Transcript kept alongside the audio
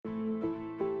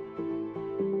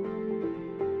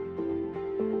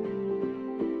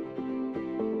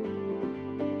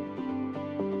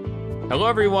Hello,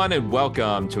 everyone, and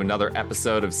welcome to another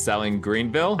episode of Selling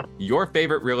Greenville, your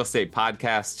favorite real estate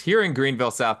podcast here in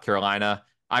Greenville, South Carolina.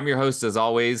 I'm your host, as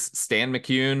always, Stan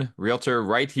McCune, realtor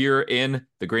right here in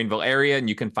the Greenville area, and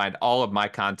you can find all of my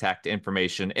contact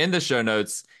information in the show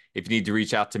notes if you need to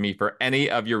reach out to me for any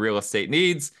of your real estate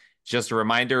needs. Just a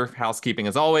reminder, housekeeping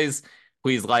as always,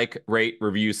 please like, rate,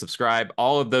 review, subscribe,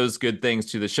 all of those good things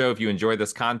to the show if you enjoy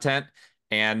this content.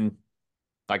 And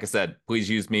like I said, please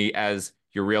use me as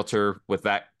your realtor with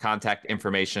that contact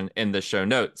information in the show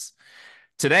notes.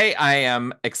 Today, I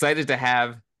am excited to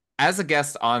have as a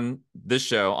guest on this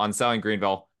show on Selling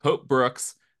Greenville, Hope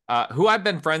Brooks, who I've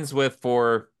been friends with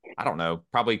for, I don't know,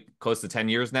 probably close to 10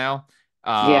 years now.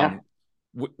 Yeah.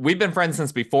 We've been friends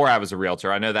since before I was a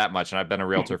realtor. I know that much, and I've been a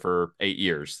realtor for 8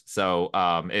 years. So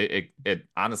it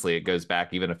honestly, it goes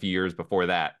back even a few years before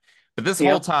that. But this whole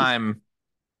Yep. time,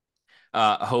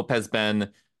 Hope has been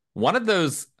one of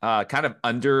those kind of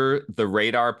under the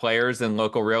radar players in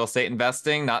local real estate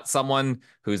investing, not someone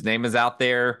whose name is out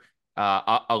there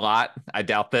a lot. I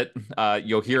doubt that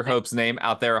you'll hear Hope's name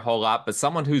out there a whole lot, but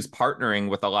someone who's partnering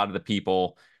with a lot of the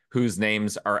people whose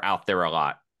names are out there a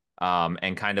lot,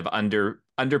 and kind of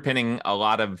underpinning a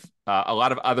lot of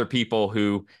other people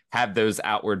who have those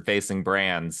outward facing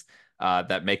brands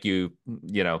that make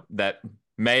that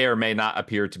may or may not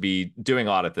appear to be doing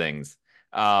a lot of things,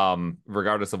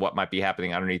 regardless of what might be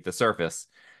happening underneath the surface.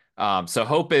 So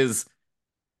Hope is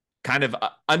kind of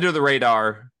under the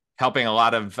radar, helping a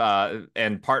lot of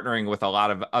and partnering with a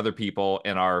lot of other people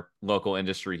in our local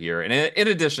industry here. And in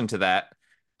addition to that,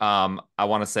 I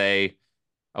want to say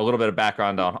a little bit of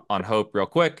background on Hope real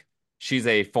quick. She's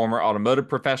a former automotive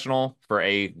professional for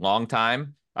a long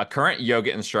time, a current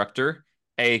yoga instructor,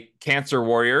 a cancer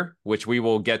warrior, which we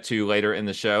will get to later in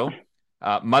the show,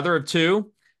 mother of two,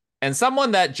 and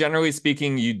someone that, generally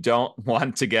speaking, you don't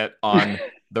want to get on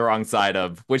the wrong side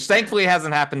of, which thankfully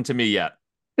hasn't happened to me yet.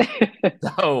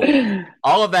 So,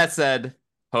 all of that said,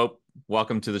 Hope,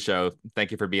 welcome to the show.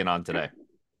 Thank you for being on today.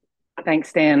 Thanks,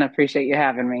 Stan. I appreciate you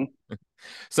having me.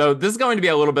 So, this is going to be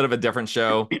a little bit of a different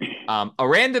show. A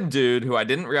random dude who I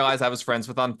didn't realize I was friends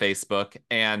with on Facebook,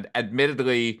 and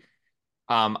admittedly,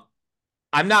 I'm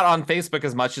not on Facebook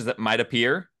as much as it might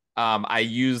appear. I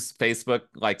use Facebook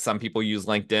like some people use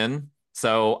LinkedIn.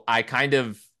 So I kind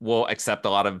of will accept a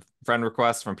lot of friend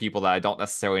requests from people that I don't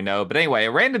necessarily know. But anyway,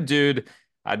 a random dude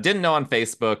I didn't know on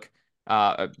Facebook,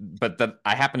 but that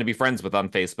I happen to be friends with on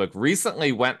Facebook,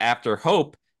 recently went after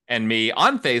Hope and me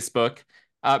on Facebook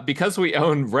because we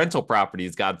own rental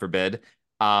properties, God forbid.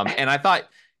 And I thought,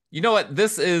 you know what?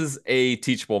 This is a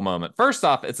teachable moment. First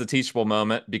off, it's a teachable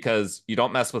moment because you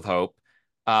don't mess with Hope.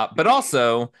 But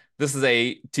also, this is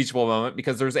a teachable moment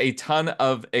because there's a ton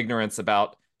of ignorance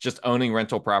about just owning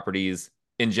rental properties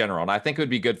in general. And I think it would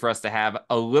be good for us to have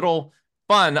a little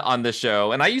fun on the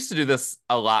show. And I used to do this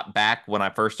a lot back when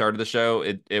I first started the show.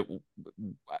 It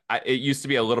used to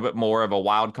be a little bit more of a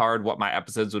wild card what my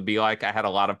episodes would be like. I had a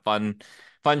lot of fun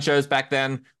shows back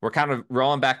then. We're kind of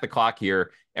rolling back the clock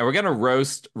here, and we're going to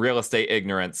roast real estate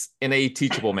ignorance in a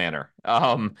teachable manner.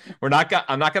 I'm not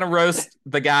going to roast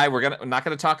the guy. I'm not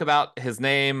going to talk about his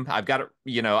name. I've got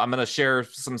I'm going to share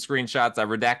some screenshots. I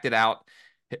redacted out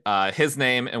his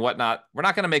name and whatnot. We're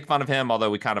not going to make fun of him, although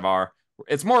we kind of are.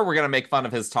 It's more we're going to make fun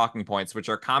of his talking points, which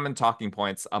are common talking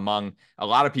points among a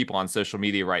lot of people on social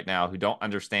media right now who don't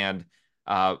understand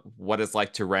what it's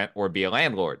like to rent or be a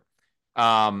landlord.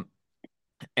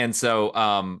 And so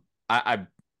I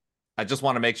just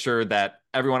want to make sure that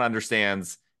everyone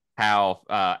understands how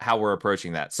we're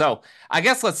approaching that. So I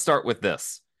guess let's start with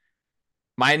this.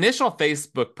 My initial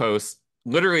Facebook post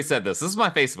literally said this. This is my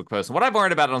Facebook post. And what I've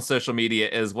learned about it on social media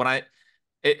is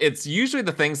it's usually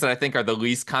the things that I think are the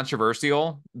least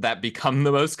controversial that become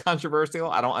the most controversial.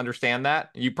 I don't understand that.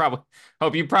 You've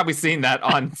probably seen that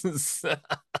on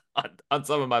on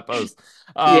some of my posts.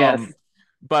 Yes.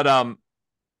 But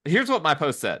here's what my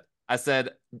post said. I said,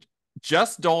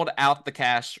 just doled out the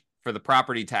cash for the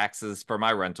property taxes for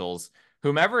my rentals.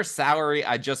 Whomever's salary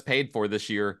I just paid for this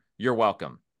year, you're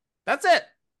welcome. That's it.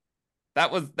 That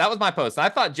was my post. I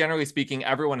thought, generally speaking,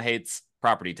 everyone hates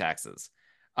property taxes.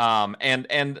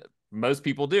 And most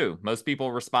people do. Most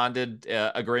people responded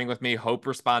agreeing with me. Hope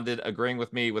responded agreeing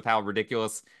with me with how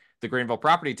ridiculous the Greenville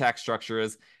property tax structure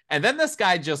is. And then this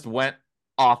guy just went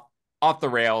off the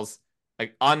rails,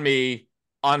 like on me,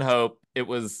 on Hope. It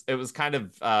was kind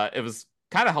of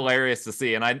hilarious to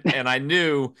see, and I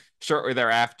knew shortly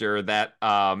thereafter that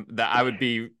I would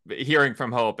be hearing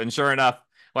from Hope, and sure enough,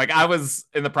 like I was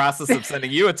in the process of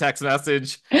sending you a text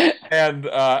message, and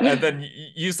then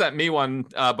you sent me one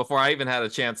before I even had a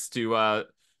chance to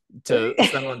to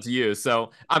send one to you.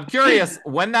 So I'm curious,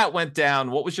 when that went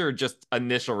down, what was your just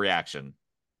initial reaction?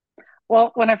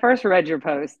 Well, when I first read your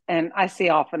post, and I see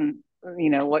often,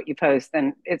 what you post,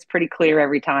 and it's pretty clear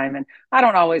every time, and I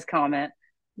don't always comment.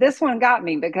 This one got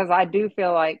me because I do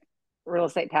feel like real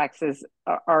estate taxes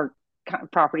are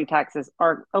property taxes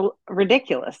are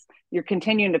ridiculous. You're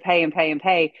continuing to pay and pay and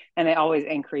pay, and they always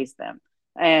increase them.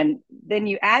 And then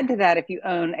you add to that if you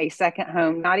own a second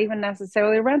home, not even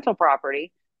necessarily a rental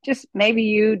property, just maybe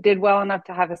you did well enough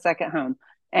to have a second home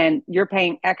and you're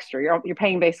paying extra. You're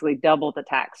paying basically double the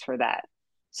tax for that.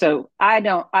 So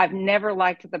I've never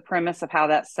liked the premise of how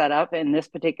that's set up in this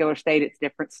particular state. It's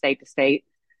different state to state.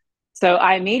 So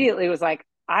I immediately was like,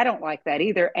 I don't like that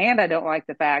either. And I don't like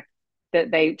the fact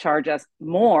that they charge us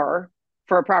more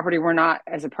for a property we're not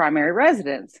as a primary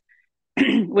residence,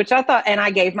 which I thought, and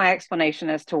I gave my explanation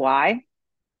as to why.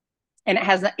 And it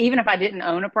has, even if I didn't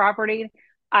own a property,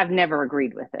 I've never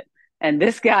agreed with it. And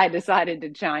this guy decided to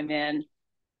chime in.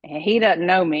 And he doesn't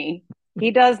know me.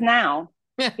 He does now.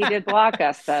 He did block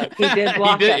us, though. He did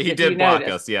block us. He did block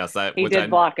us. Yes, he did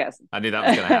block us. I knew that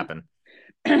was going to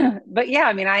happen. But yeah,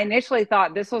 I mean, I initially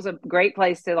thought this was a great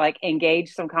place to like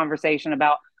engage some conversation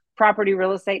about property,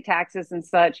 real estate taxes, and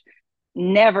such.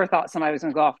 Never thought somebody was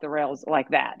going to go off the rails like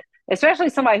that, especially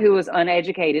somebody who was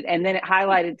uneducated. And then it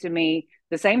highlighted to me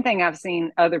the same thing I've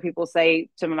seen other people say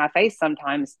to my face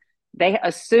sometimes. They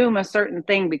assume a certain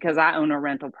thing because I own a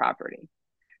rental property.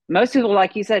 Most people,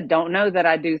 like you said, don't know that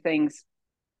I do things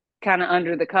kind of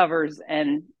under the covers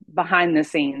and behind the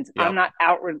scenes. Yep. I'm not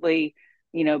outwardly,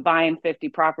 buying 50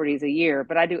 properties a year,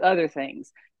 but I do other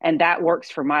things. And that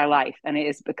works for my life. And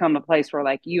it's become a place where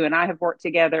like you and I have worked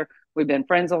together. We've been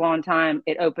friends a long time.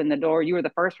 It opened the door. You were the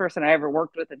first person I ever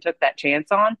worked with and took that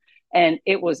chance on. And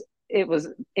it was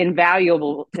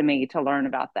invaluable to me to learn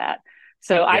about that.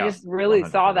 So yeah, I just really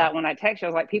 100%. Saw that when I text you.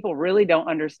 I was like, people really don't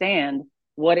understand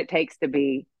what it takes to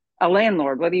be a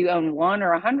landlord, whether you own 1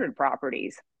 or 100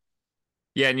 properties.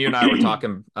 Yeah, and you and I were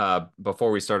talking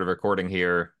before we started recording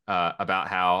here about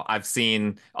how I've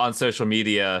seen on social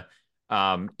media,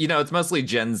 it's mostly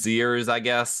Gen Zers, I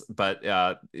guess, but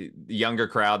the younger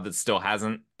crowd that still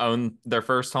hasn't owned their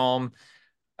first home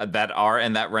that are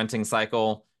in that renting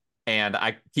cycle. And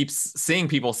I keep seeing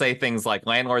people say things like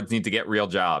landlords need to get real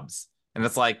jobs. And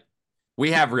it's like,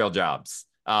 we have real jobs.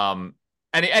 And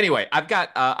anyway, I've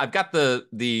got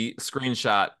the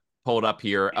screenshot pulled up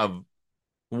here of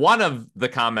one of the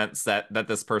comments that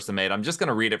this person made. I'm just going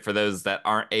to read it for those that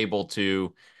aren't able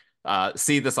to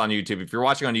see this on YouTube. If you're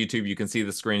watching on YouTube, you can see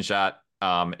the screenshot.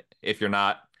 If you're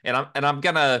not, and I'm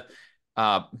gonna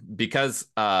because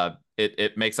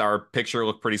it makes our picture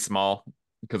look pretty small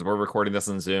because we're recording this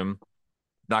on Zoom.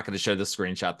 Not going to show the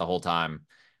screenshot the whole time,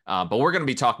 but we're going to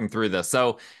be talking through this.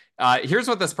 So here's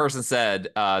what this person said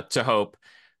to Hope: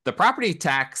 the property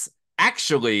tax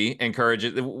actually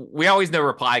encourages. We always know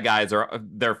reply guys are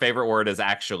their favorite word is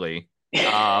actually.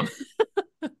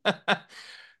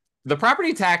 The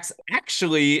property tax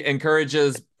actually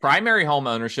encourages primary home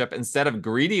ownership instead of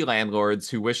greedy landlords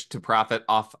who wish to profit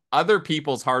off other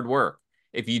people's hard work.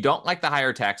 If you don't like the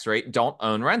higher tax rate, don't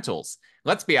own rentals.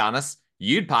 Let's be honest,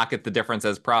 you'd pocket the difference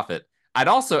as profit. I'd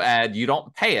also add you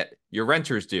don't pay it. Your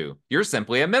renters do. You're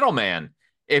simply a middleman.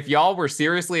 If y'all were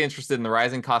seriously interested in the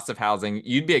rising cost of housing,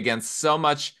 you'd be against so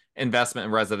much investment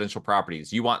in residential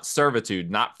properties. You want servitude,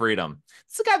 not freedom.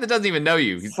 It's the guy that doesn't even know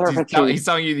you. He's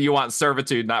telling you that you want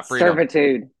servitude, not freedom.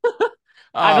 Servitude.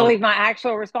 I believe my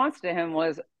actual response to him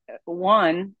was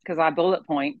one, because I bullet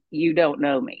point, you don't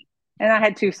know me. And I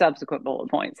had 2 subsequent bullet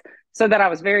points so that I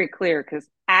was very clear because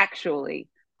actually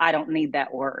I don't need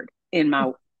that word in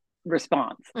my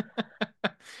response.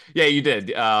 Yeah, you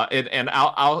did. And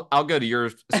I'll go to your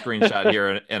screenshot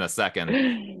here in a second.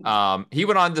 He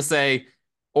went on to say,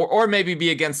 or maybe be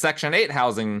against Section 8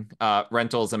 housing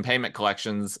rentals and payment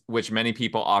collections, which many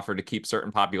people offer to keep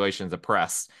certain populations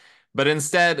oppressed. But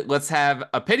instead, let's have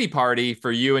a pity party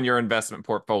for you and your investment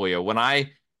portfolio. When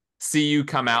I see you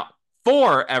come out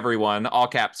for everyone, all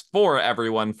caps, for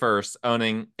everyone first,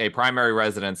 owning a primary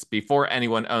residence before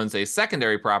anyone owns a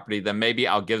secondary property, then maybe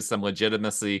I'll give some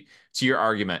legitimacy to your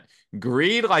argument.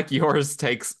 Greed like yours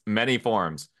takes many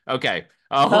forms. Okay,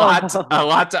 a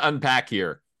lot to unpack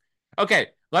here. Okay,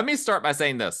 let me start by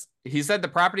saying this. He said the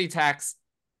property tax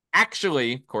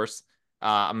actually, of course,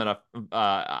 I'm going to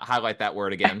highlight that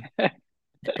word again,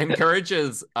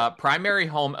 encourages primary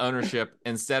home ownership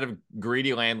instead of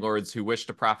greedy landlords who wish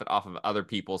to profit off of other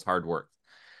people's hard work.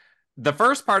 The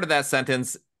first part of that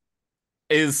sentence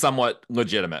is somewhat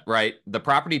legitimate, right? The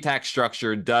property tax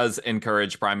structure does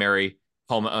encourage primary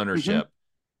home ownership.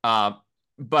 Mm-hmm.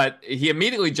 but he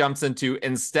immediately jumps into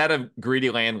instead of greedy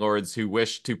landlords who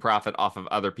wish to profit off of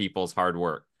other people's hard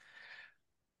work.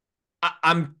 I,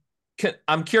 I'm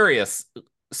I'm curious.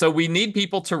 So we need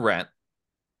people to rent.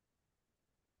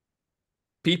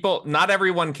 People, not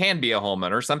everyone can be a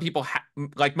homeowner. Some people,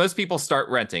 like most people, start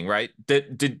renting, right?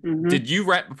 Did you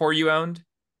rent before you owned?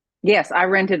 Yes, I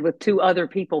rented with two other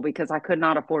people because I could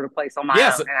not afford a place on my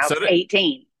Yes, own, and I was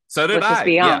 18. so did Let's just I.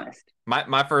 be Yeah. honest.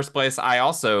 My first place, I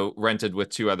also rented with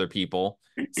two other people.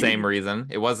 Same reason.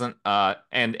 It wasn't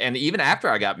and even after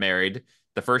I got married,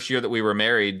 the first year that we were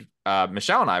married,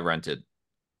 Michelle and I rented.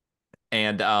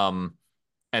 And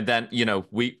then,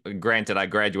 we granted I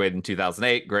graduated in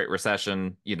 2008, Great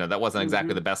Recession. That wasn't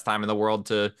exactly the Hmm. best time in the world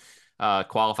to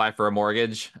qualify for a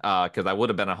mortgage because I would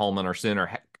have been a homeowner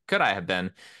sooner. Could I have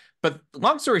been? But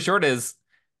long story short is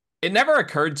it never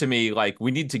occurred to me like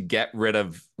we need to get rid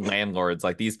of landlords.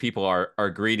 Like these people are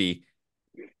greedy.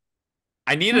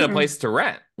 I needed a Mm-mm. place to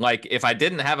rent. Like if I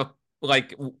didn't have a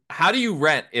like, how do you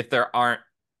rent if there aren't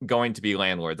going to be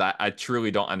landlords? I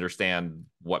truly don't understand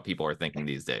what people are thinking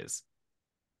these days.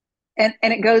 And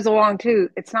it goes along too.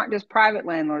 It's not just private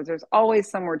landlords. There's always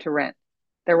somewhere to rent.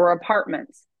 There were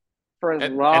apartments for as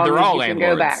And long they're as all you can go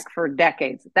landlords. back for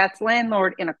decades. That's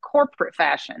landlord in a corporate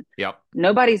fashion. Yep.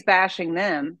 Nobody's bashing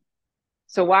them.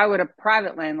 So why would a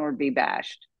private landlord be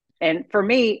bashed? And for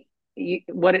me,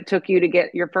 what it took you to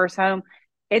get your first home,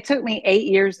 it took me 8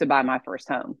 years to buy my first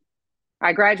home.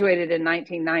 I graduated in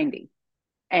 1990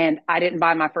 and I didn't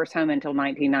buy my first home until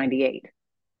 1998.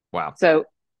 Wow. So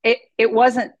it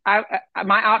wasn't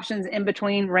my options in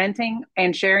between renting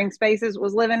and sharing spaces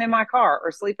was living in my car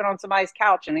or sleeping on somebody's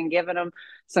couch and then giving them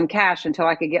some cash until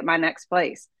I could get my next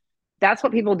place. That's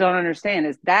what people don't understand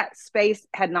is that space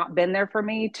had not been there for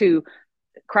me to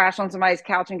crash on somebody's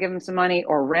couch and give them some money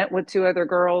or rent with two other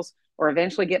girls or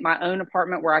eventually get my own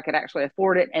apartment where I could actually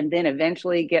afford it and then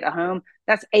eventually get a home.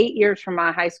 That's 8 years from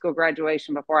my high school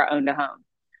graduation before I owned a home.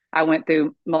 I went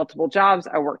through multiple jobs.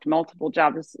 I worked multiple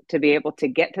jobs to be able to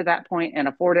get to that point and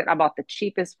afford it. I bought the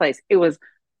cheapest place.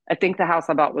 I think the house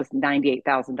I bought was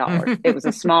 $98,000. It was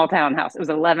a small town house. It was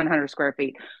 1,100 square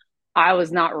feet. I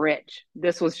was not rich.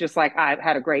 This was just like I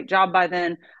had a great job by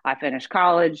then. I finished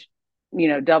college,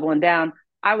 doubling down.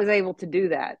 I was able to do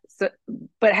that. So,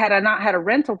 but had I not had a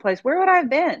rental place, where would I have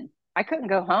been? I couldn't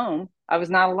go home. I was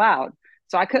not allowed.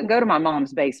 So I couldn't go to my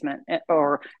mom's basement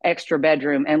or extra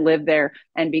bedroom and live there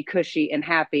and be cushy and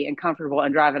happy and comfortable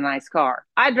and drive a nice car.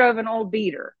 I drove an old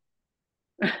beater.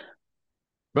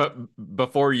 But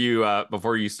before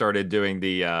you started doing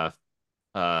the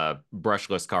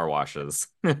brushless car washes.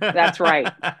 That's right.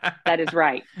 That is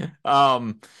right.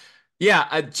 um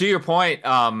yeah, to your point,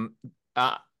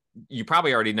 you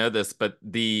probably already know this, but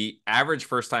the average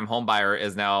first-time home buyer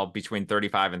is now between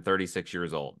 35 and 36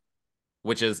 years old,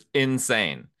 which is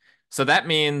insane. So that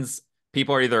means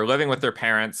people are either living with their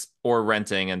parents or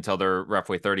renting until they're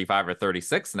roughly 35 or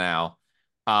 36 now.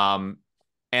 And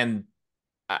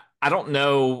I don't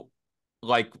know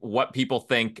like what people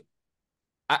think.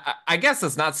 I guess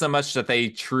it's not so much that they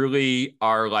truly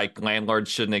are like landlords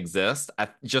shouldn't exist. I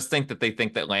just think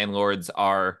that landlords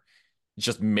are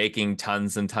just making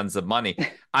tons and tons of money.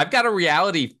 I've got a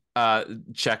reality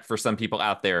check for some people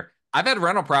out there. I've had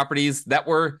rental properties that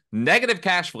were negative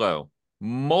cash flow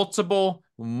multiple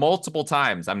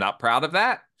times. I'm not proud of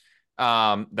that.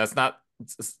 That's not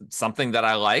something that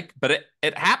I like, but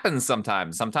it happens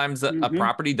sometimes. Sometimes a Mm-hmm.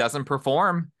 property doesn't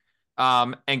perform.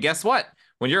 And guess what?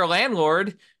 When you're a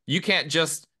landlord, you can't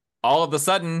just all of a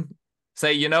sudden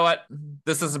say, you know what,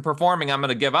 this isn't performing. I'm going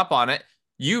to give up on it.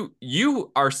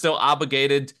 You are still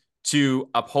obligated to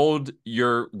uphold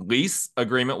your lease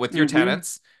agreement with your Mm-hmm.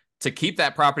 tenants to keep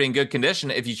that property in good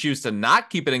condition. If you choose to not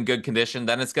keep it in good condition,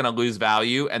 then it's going to lose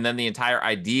value, and then the entire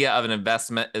idea of an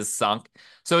investment is sunk.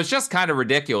 So it's just kind of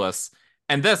ridiculous.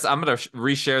 And this, I'm going to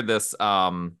reshare this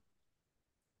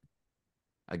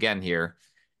again here.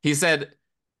 He said,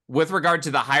 with regard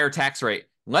to the higher tax rate,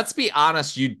 let's be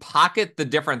honest, you'd pocket the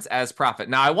difference as profit.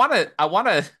 Now,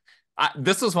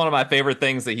 this was one of my favorite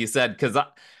things that he said because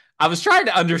I was trying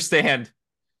to understand.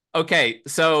 Okay,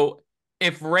 so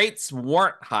if rates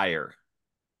weren't higher,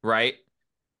 right,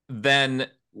 then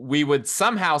we would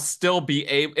somehow still be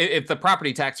able, if the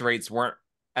property tax rates weren't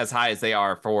as high as they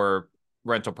are for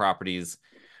rental properties,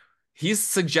 he's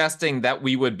suggesting that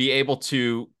we would be able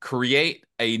to create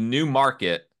a new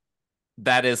market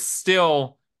that is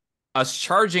still us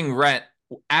charging rent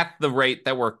at the rate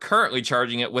that we're currently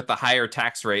charging it with the higher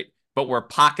tax rate, but we're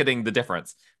pocketing the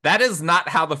difference. That is not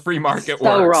how the free market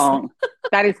So works. wrong.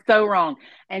 That is so wrong.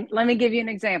 And let me give you an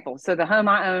example. So the home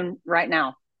I own right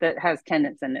now that has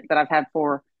tenants in it that I've had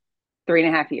for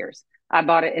 3.5 years. I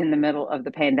bought it in the middle of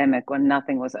the pandemic when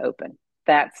nothing was open.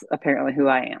 That's apparently who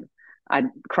I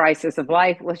am. Crisis of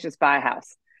life. Let's just buy a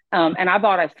house. And I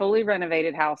bought a fully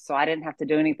renovated house, so I didn't have to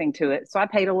do anything to it. So I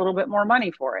paid a little bit more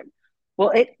money for it.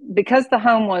 Well, because the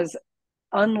home was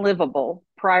unlivable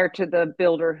prior to the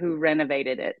builder who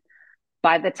renovated it.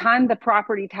 By the time the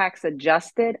property tax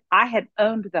adjusted, I had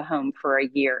owned the home for a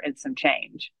year and some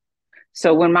change.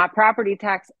 So when my property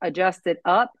tax adjusted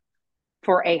up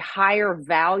for a higher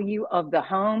value of the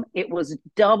home, it was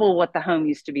double what the home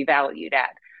used to be valued at.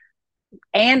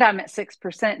 And I'm at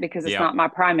 6% because it's Yep. not my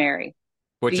primary.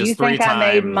 Do Which is you three think I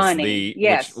made times money? the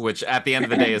Yes. which at the end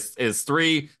of the day is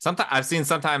three. Sometimes I've seen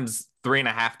sometimes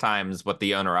 3.5 times what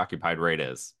the owner occupied rate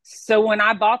is. So when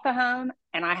I bought the home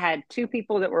and I had two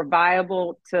people that were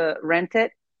viable to rent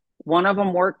it, one of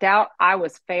them worked out. I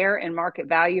was fair in market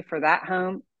value for that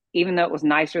home, even though it was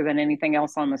nicer than anything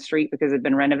else on the street because it had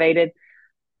been renovated.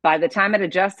 By the time it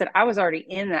adjusted, I was already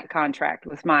in that contract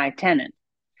with my tenant,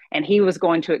 and he was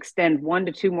going to extend 1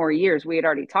 to 2 more years. We had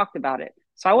already talked about it.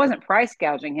 So I wasn't price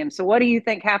gouging him. So what do you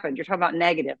think happened? You're talking about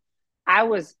negative. I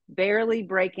was barely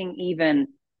breaking even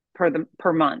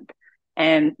per month.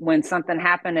 And when something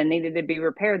happened and needed to be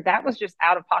repaired, that was just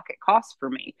out of pocket costs for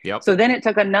me. Yep. So then it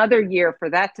took another year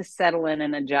for that to settle in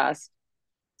and adjust.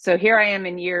 So here I am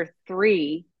in year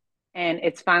 3, and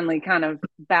it's finally kind of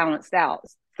balanced out.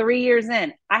 3 years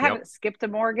in, I haven't skipped a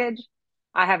mortgage.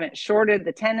 I haven't shorted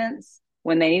the tenants.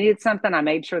 When they needed something, I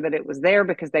made sure that it was there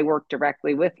because they worked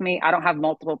directly with me. I don't have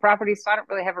multiple properties, so I don't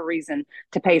really have a reason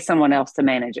to pay someone else to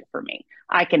manage it for me.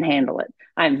 I can handle it.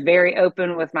 I'm very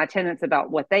open with my tenants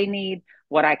about what they need,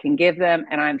 what I can give them,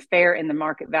 and I'm fair in the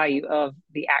market value of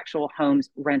the actual home's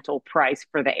rental price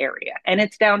for the area. And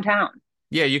it's downtown.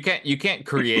 Yeah, you can't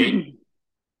create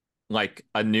like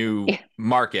a new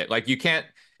market. Like you can't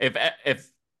if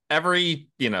every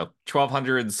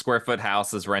 1,200 square foot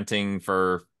house is renting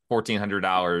for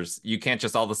 $1,400, you can't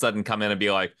just all of a sudden come in and be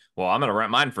like, well, I'm gonna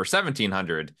rent mine for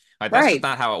 1,700. Like that's just Right.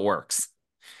 not how it works.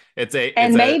 It's a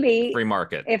And it's a maybe free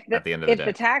market if the at the end of the if the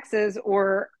day. taxes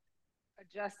were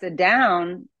adjusted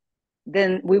down,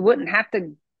 then we wouldn't have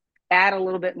to add a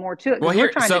little bit more to it Well, because we're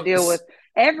here, trying to deal with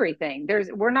everything.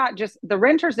 We're not just the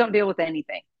renters don't deal with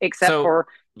anything except so for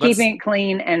let's keeping it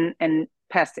clean and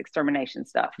pest extermination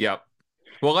stuff. yep.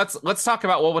 Well, let's talk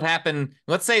about what would happen.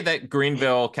 Let's say that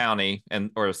Greenville County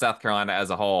and or South Carolina as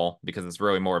a whole, because it's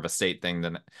really more of a state thing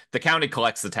than the county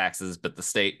collects the taxes, but the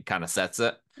state kind of sets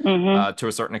it Mm-hmm. to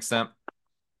a certain extent.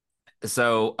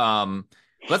 So,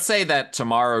 let's say that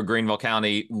tomorrow Greenville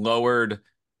County lowered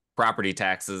property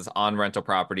taxes on rental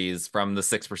properties from the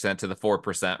 6% to the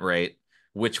 4% rate,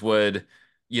 which would,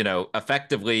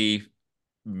 effectively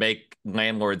make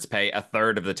landlords pay a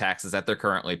third of the taxes that they're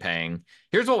currently paying.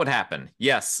 Here's what would happen.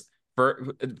 Yes,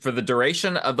 for the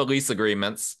duration of the lease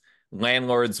agreements,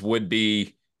 landlords would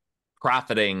be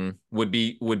profiting, would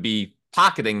be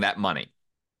pocketing that money.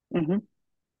 Mm-hmm.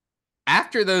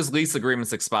 After those lease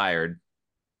agreements expired,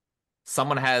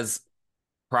 someone has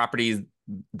property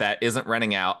that isn't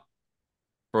renting out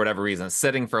for whatever reason,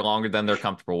 sitting for longer than they're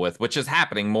comfortable with, which is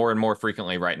happening more and more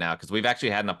frequently right now because we've actually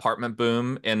had an apartment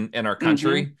boom in our Mm-hmm.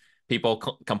 country. People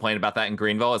complain about that in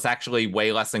Greenville. It's actually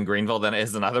way less in Greenville than it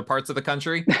is in other parts of the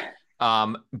country.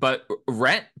 But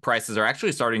rent prices are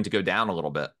actually starting to go down a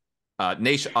little bit,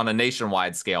 on a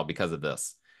nationwide scale because of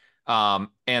this.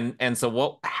 And so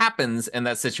what happens in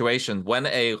that situation when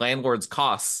a landlord's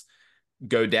costs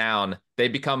go down, they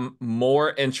become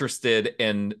more interested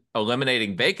in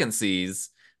eliminating vacancies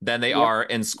than they Yep. are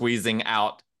in squeezing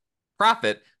out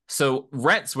profit. So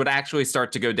rents would actually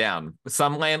start to go down.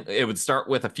 It would start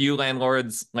with a few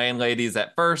landlords, landladies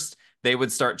at first. They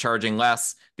would start charging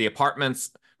less. The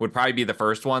apartments would probably be the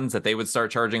first ones that they would start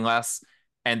charging less.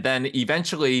 And then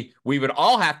eventually we would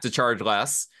all have to charge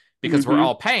less because we're Mm-hmm.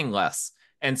 all paying less.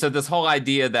 And so this whole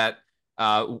idea that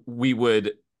we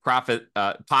would pocket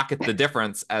the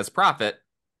difference as profit.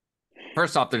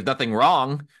 First off, there's nothing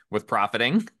wrong with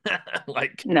profiting.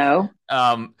 like, No.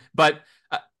 but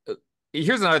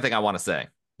here's another thing I want to say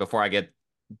before I get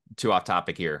too off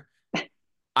topic here.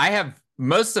 I have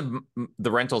most of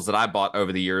the rentals that I bought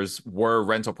over the years were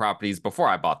rental properties before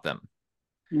I bought them.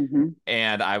 Mm-hmm.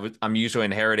 And I'm usually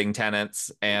inheriting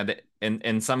tenants. And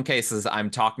in some cases, I'm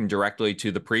talking directly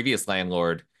to the previous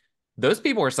landlord. Those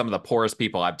people are some of the poorest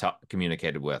people I've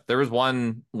communicated with. There was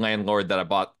one landlord that I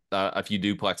bought a few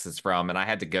duplexes from, and I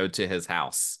had to go to his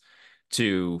house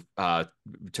to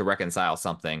reconcile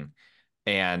something.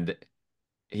 And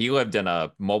he lived in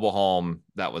a mobile home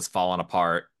that was falling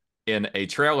apart in a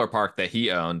trailer park that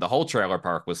he owned. The whole trailer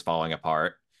park was falling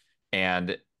apart,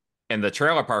 and the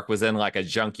trailer park was in like a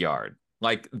junkyard.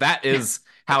 Like that is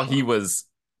how he was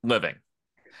living.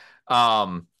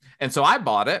 Um, and so I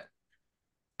bought it.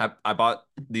 I bought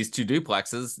these two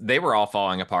duplexes. They were all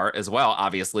falling apart as well,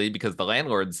 obviously, because the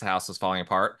landlord's house was falling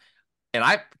apart. And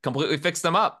I completely fixed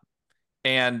them up.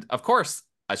 And of course,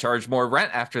 I charged more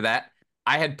rent after that.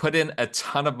 I had put in a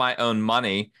ton of my own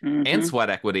money and Mm-hmm.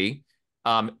 sweat equity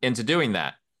into doing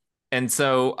that. And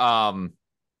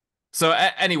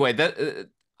anyway, that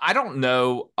I don't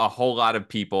know a whole lot of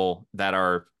people that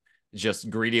are just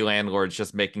greedy landlords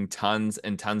just making tons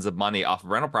and tons of money off of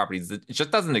rental properties. It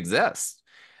just doesn't exist.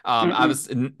 I Mm-mm. was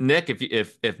Nick,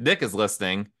 if Nick is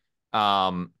listening,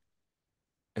 um,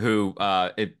 who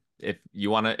if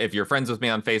you want to, if you're friends with me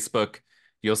on Facebook,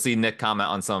 you'll see Nick comment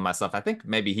on some of my stuff. I think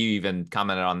maybe he even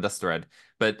commented on this thread.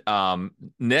 But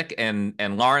Nick and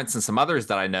Lawrence and some others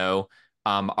that I know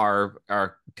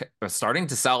are starting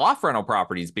to sell off rental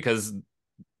properties because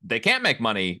they can't make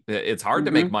money. It's hard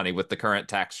to make Mm-hmm. money with the current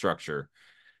tax structure.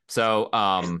 So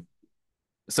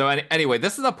anyway,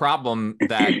 this is a problem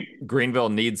that Greenville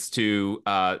needs to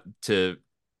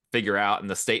figure out, and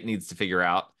the state needs to figure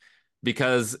out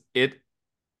because it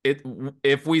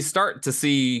if we start to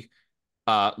see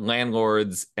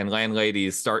landlords and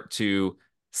landladies start to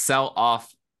sell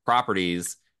off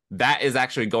properties, that is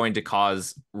actually going to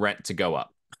cause rent to go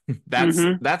up.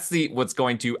 Mm-hmm. That's the what's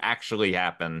going to actually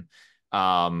happen.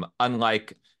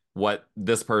 Unlike what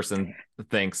this person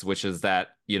thinks, which is that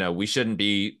we shouldn't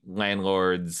be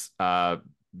landlords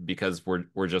because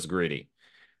we're just greedy.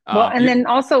 Well, and You then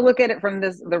also look at it from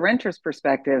the renter's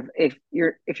perspective. If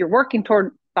you're working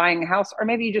toward buying a house, or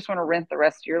maybe you just want to rent the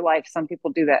rest of your life, some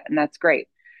people do that, and that's great.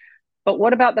 But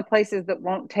what about the places that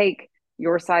won't take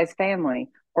your size family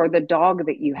or the dog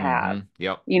that you have?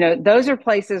 yep. Those are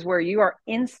places where you are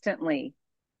instantly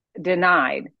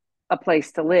denied a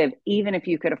place to live, even if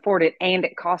you could afford it, and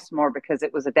it costs more because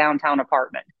it was a downtown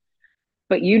apartment.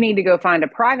 But you need to go find a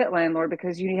private landlord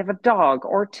because you have a dog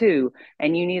or two,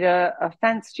 and you need a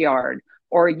fenced yard,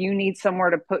 or you need somewhere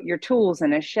to put your tools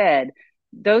in a shed.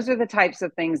 Those are the types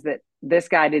of things that this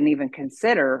guy didn't even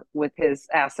consider with his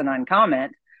asinine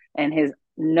comment and his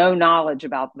no knowledge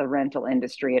about the rental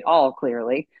industry at all,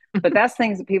 clearly. But that's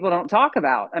things that people don't talk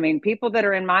about. I mean, people that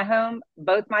are in my home,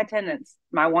 both my tenants,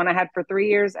 my one I had for 3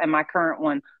 years and my current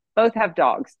one, both have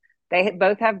dogs. They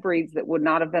both have breeds that would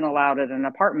not have been allowed at an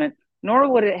apartment, nor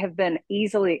would it have been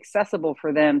easily accessible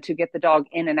for them to get the dog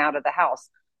in and out of the house.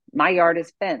 My yard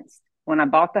is fenced. When I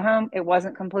bought the home, it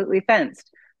wasn't completely fenced.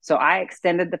 So I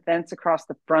extended the fence across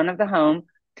the front of the home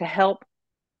to help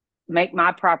make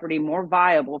my property more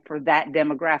viable for that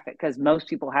demographic because most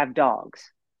people have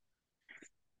dogs.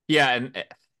 Yeah, and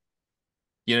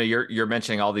you're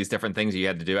mentioning all these different things you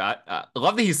had to do. I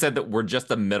love that he said that we're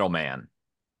just a middleman.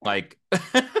 Like,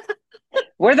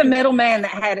 We're the middleman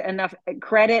that had enough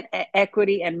credit,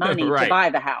 equity, and money to right. buy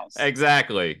the house.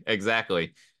 Exactly.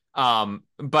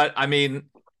 But I mean,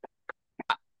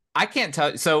 I can't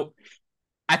tell. So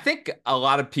I think a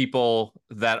lot of people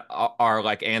that are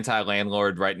like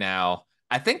anti-landlord right now,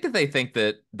 I think that they think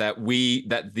that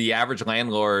the average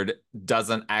landlord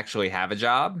doesn't actually have a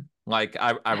job. Like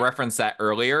I referenced that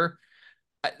earlier.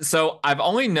 So I've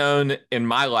only known in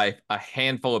my life a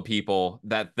handful of people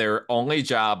that their only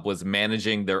job was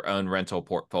managing their own rental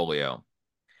portfolio.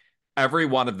 Every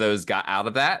one of those got out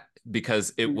of that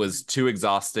because it was too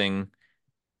exhausting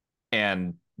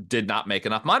and did not make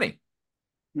enough money.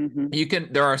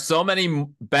 Mm-hmm. There are so many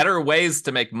better ways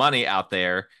to make money out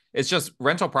there. It's just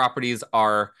rental properties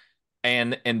are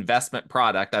an investment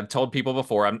product. I've told people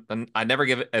before, I never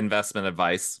give investment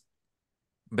advice,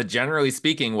 but generally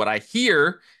speaking, what I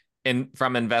hear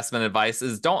from investment advice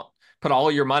is don't put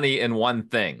all your money in one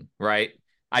thing, right?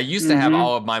 I used to have Mm-hmm.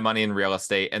 all of my money in real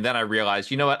estate, and then I realized,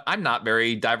 you know what? I'm not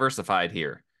very diversified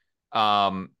here.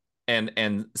 Um,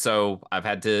 and so I've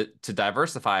had to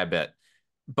diversify a bit.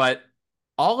 But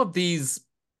all of these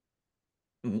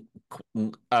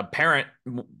apparent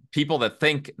people that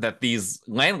think that these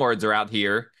landlords are out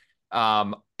here,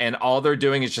 and all they're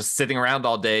doing is just sitting around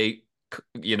all day,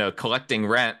 collecting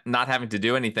rent, not having to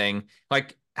do anything.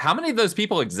 Like, how many of those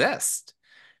people exist?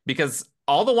 Because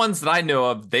all the ones that I know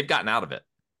of, they've gotten out of it.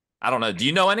 I don't know. Do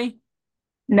you know any?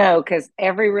 No, because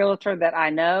every realtor that I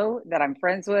know, that I'm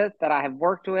friends with, that I have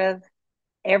worked with,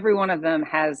 every one of them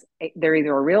they're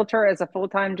either a realtor as a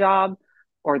full-time job,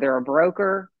 or they're a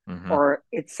broker, Mm-hmm. or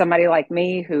it's somebody like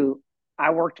me who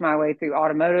I worked my way through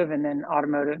automotive and then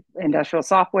automotive industrial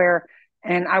software.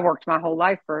 And I worked my whole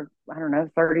life for, I don't know,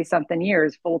 30 something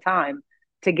years full time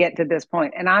to get to this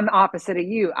point. And I'm the opposite of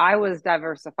you. I was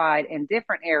diversified in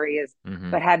different areas, Mm-hmm.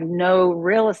 but had no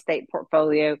real estate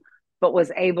portfolio. but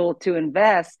was able to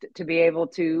invest to be able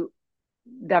to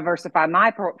diversify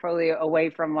my portfolio away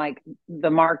from like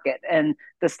the market and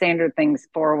the standard things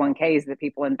 401ks that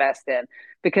people invest in,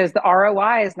 because the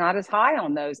ROI is not as high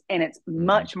on those and it's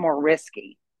much more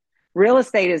risky. Real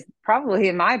estate is probably,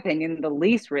 in my opinion, the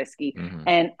least risky. Mm-hmm.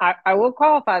 And I will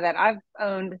qualify that I've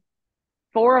owned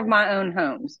 4 of my own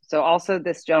homes. So also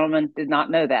this gentleman did not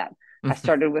know that. I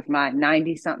started with my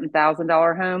 90 something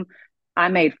 $1,000 home. I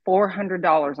made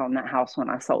 $400 on that house when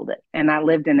I sold it. And I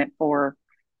lived in it for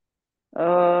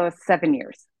 7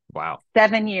 years. Wow.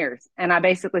 7 years. And I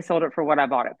basically sold it for what I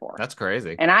bought it for. That's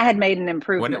crazy. And I had made an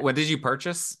improvement. When did you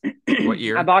purchase? What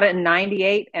year? I bought it in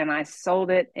 98 and I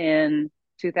sold it in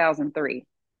 2003.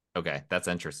 Okay, that's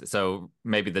interesting. So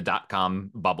maybe the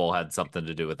 .com bubble had something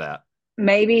to do with that.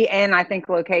 Maybe, and I think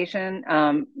location,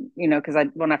 because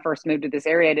when I first moved to this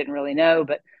area, I didn't really know,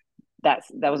 but that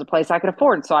was a place I could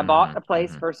afford. So I bought a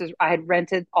place versus I had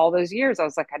rented all those years. I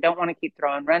was like, I don't want to keep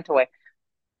throwing rent away.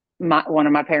 One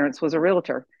of my parents was a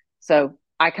realtor. So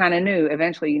I kind of knew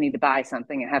eventually you need to buy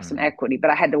something and have some equity,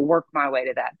 but I had to work my way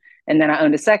to that. And then I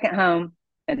owned a second home.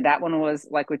 And that one was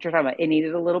like what you're talking about. It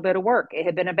needed a little bit of work. It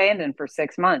had been abandoned for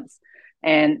 6 months.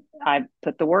 And I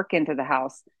put the work into the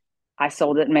house. I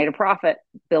sold it and made a profit,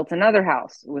 built another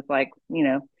house with a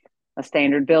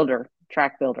standard builder,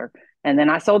 track builder. And then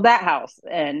I sold that house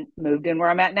and moved in where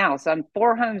I'm at now. So I'm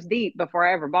 4 homes deep before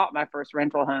I ever bought my first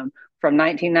rental home from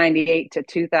 1998 to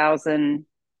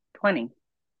 2020.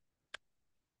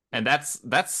 And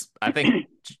that's I think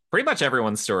pretty much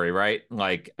everyone's story, right?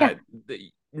 Like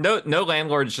no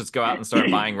landlords just go out and start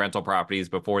buying rental properties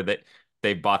before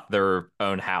they bought their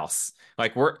own house.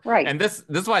 Like right. And this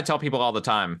is why I tell people all the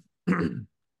time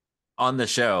on the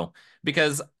show,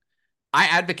 because I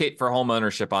advocate for home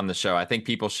ownership on the show. I think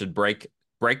people should break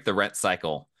the rent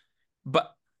cycle.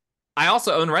 But I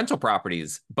also own rental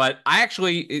properties. But I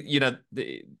actually,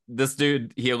 this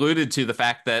dude, he alluded to the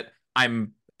fact that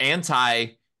I'm anti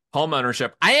home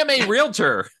ownership. I am a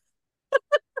realtor.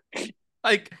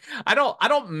 Like I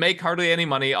don't make hardly any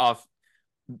money off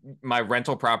my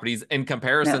rental properties in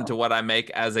comparison to what I make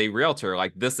as a realtor.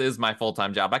 Like this is my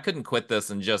full-time job. I couldn't quit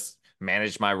this and just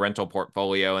manage my rental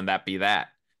portfolio and that be that.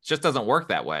 It just doesn't work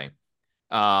that way.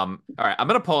 All right, I'm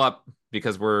gonna pull up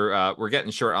because we're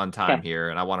getting short on time here,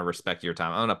 and I want to respect your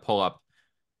time. I'm gonna pull up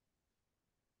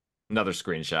another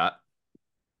screenshot.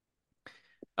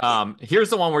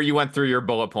 Here's the one where you went through your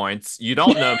bullet points. You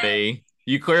don't know me.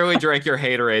 You clearly drank your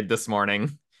Haterade this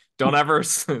morning. Don't ever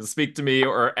speak to me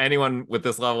or anyone with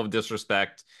this level of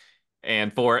disrespect.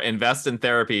 And 4, invest in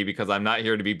therapy because I'm not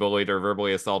here to be bullied or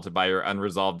verbally assaulted by your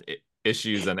unresolved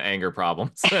issues and anger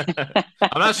problems. I'm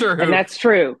not sure who. And that's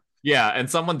true. Yeah, and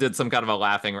someone did some kind of a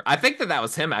laughing. I think that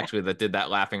was him actually that did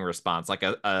that laughing response, like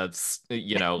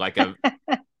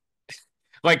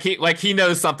like he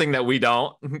knows something that we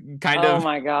don't, kind of. Oh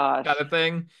my gosh, kind of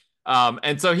thing.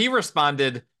 And so he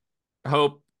responded,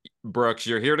 "Hope Brooks,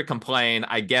 you're here to complain.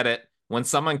 I get it. When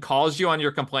someone calls you on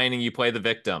your complaining, you play the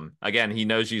victim. Again, he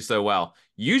knows you so well.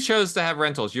 You chose to have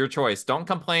rentals, your choice. Don't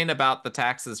complain about the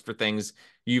taxes for things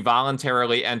you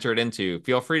voluntarily entered into.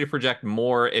 Feel free to project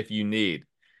more if you need."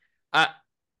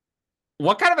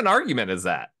 What kind of an argument is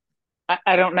that?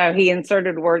 I don't know. He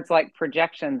inserted words like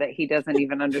projection that he doesn't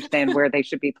even understand where they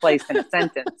should be placed in a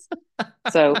sentence.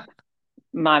 So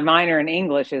my minor in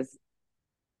English is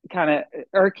kind of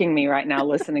irking me right now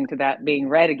listening to that being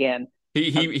read again.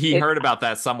 He heard about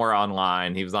that somewhere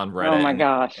online. He was on Reddit. Oh my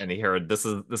gosh. And he heard this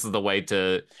is the way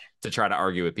to try to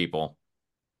argue with people.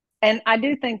 And I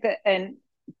do think that, and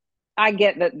I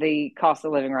get that the cost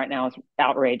of living right now is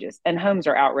outrageous and homes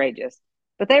are outrageous,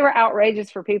 but they were outrageous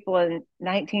for people in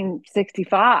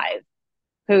 1965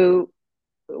 who,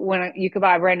 when you could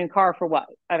buy a brand new car for what?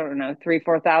 I don't know,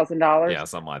 $3,000-$4,000. Yeah,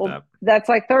 something like that. That's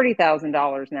like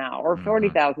 $30,000 now or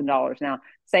 $40,000 now.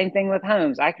 Same thing with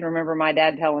homes. I can remember my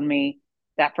dad telling me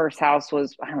that first house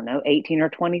was, I don't know, $18,000 or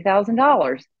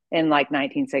 $20,000 in like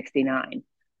 1969.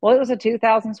 Well, it was a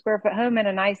 2,000 square foot home in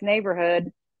a nice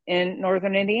neighborhood in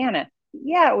northern Indiana.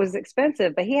 Yeah, it was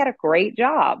expensive, but he had a great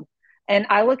job. And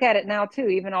I look at it now too,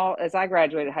 even all as I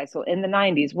graduated high school in the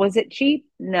 90s. Was it cheap?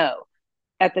 No.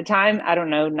 At the time, I don't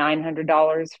know,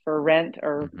 $900 for rent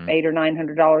or $800 or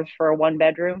 $900 for a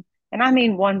 1-bedroom. And I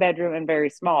mean 1-bedroom and very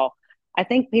small. I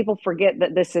think people forget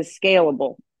that this is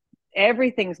scalable.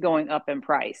 Everything's going up in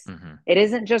price. It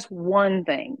isn't just one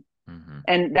thing.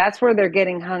 And that's where they're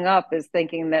getting hung up, is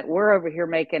thinking that we're over here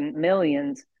making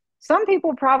millions. Some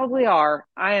people probably are.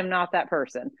 I am not that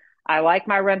person. I like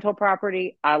my rental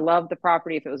property. I love the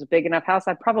property. If it was a big enough house,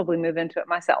 I'd probably move into it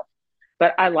myself.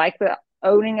 But I like the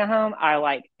owning a home. I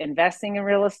like investing in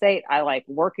real estate. I like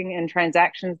working in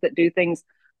transactions that do things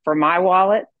for my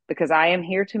wallet because I am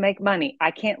here to make money.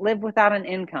 I can't live without an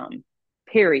income,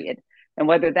 period. And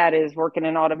whether that is working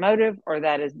in automotive or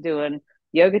that is doing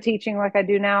yoga teaching like I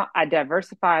do now, I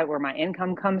diversify where my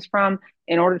income comes from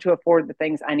in order to afford the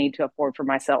things I need to afford for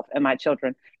myself and my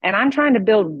children. And I'm trying to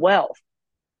build wealth.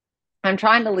 I'm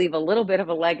trying to leave a little bit of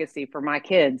a legacy for my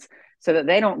kids so that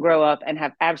they don't grow up and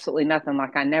have absolutely nothing,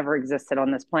 like I never existed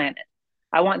on this planet.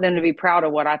 I want them to be proud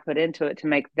of what I put into it to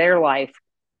make their life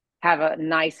have a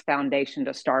nice foundation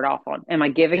to start off on. Am I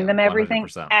giving Yeah, them everything?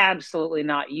 100%. Absolutely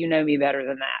not. You know me better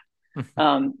than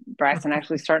that. Braxton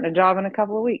actually starting a job in a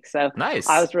couple of weeks. So I Nice.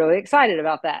 was really excited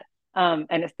about that. And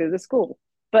it's through the school.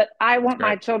 But I That's want my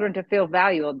great. children to feel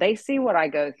valuable. They see what I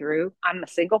go through. I'm a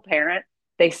single parent.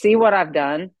 They see what I've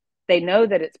done. They know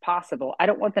that it's possible. I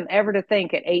don't want them ever to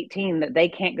think at 18 that they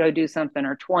can't go do something,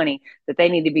 or 20 that they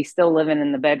need to be still living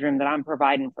in the bedroom that I'm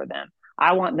providing for them.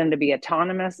 I want them to be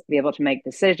autonomous, be able to make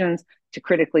decisions, to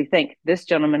critically think. This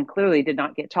gentleman clearly did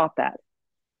not get taught that.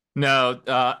 No,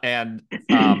 and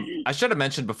I should have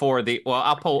mentioned before well,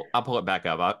 I'll pull it back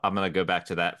up. I'm gonna go back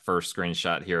to that first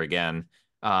screenshot here again.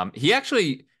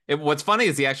 What's funny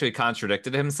is he actually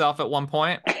contradicted himself at one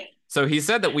point. So he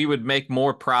said that we would make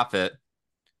more profit.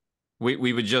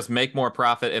 We would just make more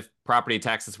profit if property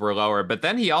taxes were lower. But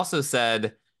then he also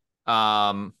said,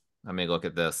 let me look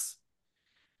at this.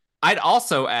 I'd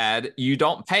also add, you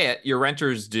don't pay it, your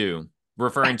renters do,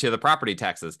 referring to the property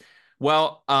taxes.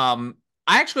 Well, I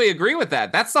actually agree with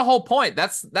that. That's the whole point.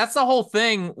 That's the whole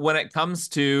thing when it comes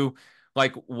to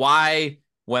like why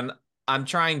when I'm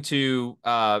trying to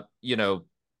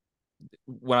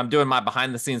when I'm doing my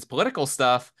behind the scenes political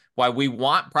stuff, why we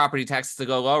want property taxes to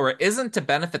go lower isn't to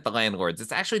benefit the landlords.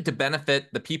 It's actually to benefit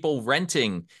the people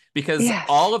renting, because Yes.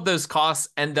 all of those costs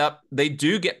they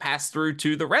do get passed through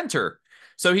to the renter.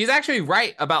 So he's actually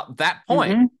right about that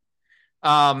point. Mm-hmm.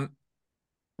 Um,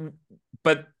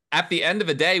 but at the end of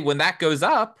the day, when that goes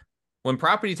up, when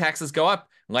property taxes go up,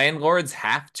 landlords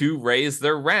have to raise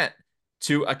their rent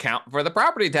to account for the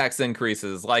property tax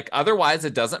increases. Like otherwise,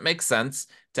 it doesn't make sense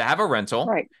to have a rental.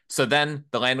 Right. So then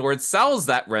the landlord sells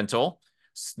that rental.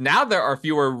 Now there are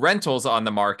fewer rentals on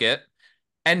the market.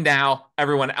 And now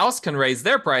everyone else can raise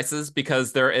their prices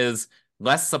because there is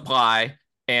less supply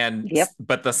Yep.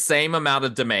 but the same amount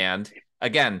of demand.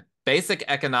 Again, basic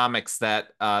economics that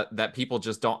people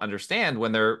just don't understand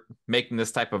when they're making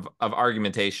this type of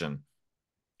argumentation.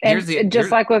 And just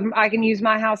Here's like with, I can use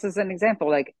my house as an example.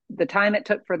 Like the time it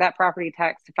took for that property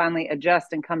tax to finally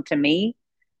adjust and come to me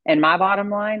and my bottom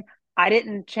line, I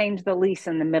didn't change the lease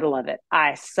in the middle of it.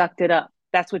 I sucked it up.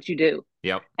 That's what you do.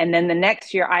 Yep. And then the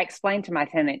next year, I explained to my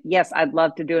tenant, yes, I'd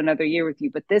love to do another year with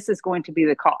you, but this is going to be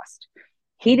the cost.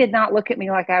 He did not look at me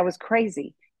like I was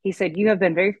crazy. He said, you have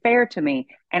been very fair to me,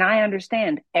 and I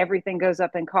understand everything goes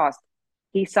up in cost.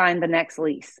 He signed the next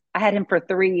lease. I had him for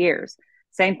 3 years.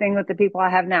 Same thing with the people I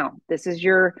have now. This is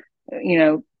your,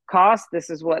 cost.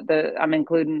 This is what I'm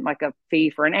including, like a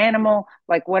fee for an animal,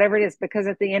 like whatever it is. Because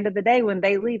at the end of the day, when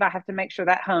they leave, I have to make sure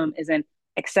that home is in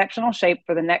exceptional shape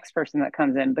for the next person that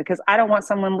comes in, because I don't want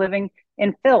someone living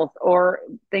in filth or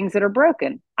things that are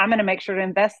broken. I'm going to make sure to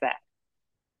invest that.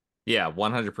 Yeah,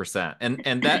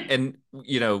 100%.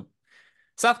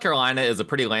 South Carolina is a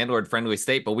pretty landlord friendly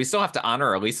state, but we still have to honor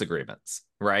our lease agreements,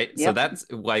 right? So Yep.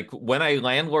 that's like when a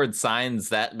landlord signs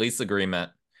that lease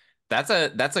agreement, that's a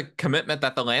commitment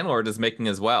that the landlord is making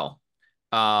as well.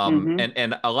 Mm-hmm.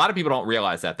 And a lot of people don't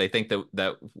realize that. They think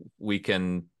that we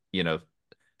can,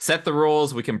 set the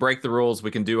rules, we can break the rules, we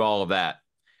can do all of that.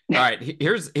 All right,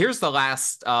 here's the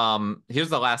last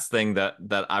thing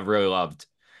that I've really loved.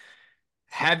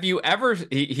 Have you ever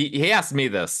he asked me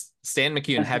this, Stan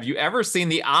McCune, have you ever seen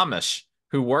the Amish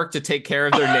who work to take care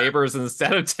of their neighbors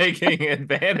instead of taking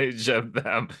advantage of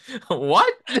them?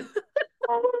 What?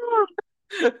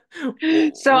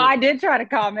 So I did try to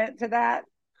comment to that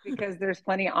because there's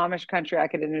plenty of Amish country I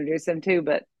could introduce him to,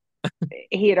 but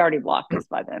he had already blocked us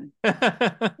by then,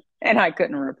 and I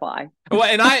couldn't reply.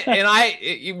 Well,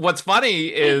 what's funny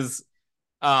is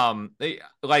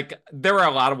like there were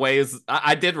a lot of ways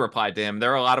I did reply to him.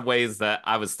 There are a lot of ways that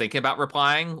I was thinking about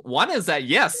replying. One is that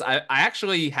yes, I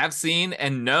actually have seen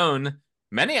and known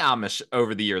many Amish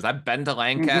over the years. I've been to Mm-hmm.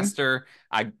 Lancaster.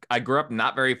 I grew up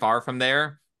not very far from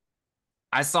there.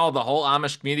 I saw the whole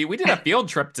Amish community. We did a field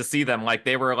trip to see them like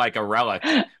they were like a relic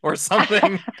or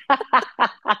something.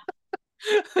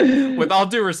 With all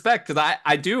due respect, because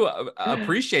I do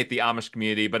appreciate the Amish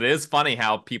community, but it is funny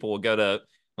how people will go to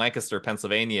Lancaster,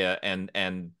 Pennsylvania,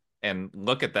 and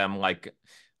look at them like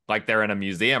they're in a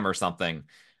museum or something.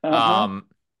 Uh-huh. Um,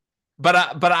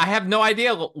 but I have no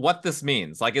idea what this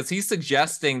means. Like, is he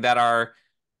suggesting that our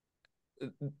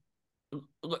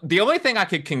the only thing I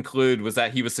could conclude was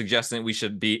that he was suggesting we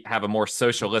should be have a more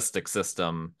socialistic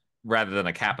system rather than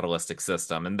a capitalistic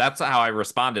system, and that's how I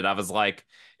responded. I was like,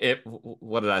 "It."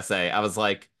 What did I say? I was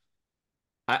like,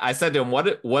 I said to him, what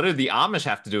do the Amish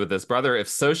have to do with this, brother? If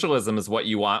socialism is what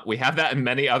you want, we have that in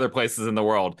many other places in the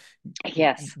world.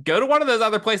 Yes. Go to one of those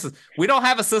other places. We don't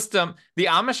have a system. The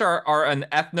Amish are an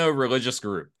ethno-religious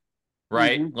group,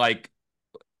 right? Mm-hmm. Like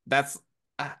that's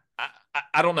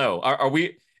I don't know. Are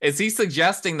we? Is he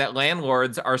suggesting that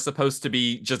landlords are supposed to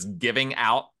be just giving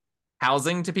out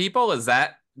housing to people? Is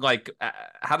that like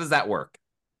how does that work?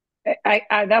 I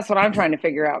that's what I'm trying to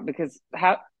figure out, because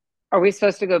how are we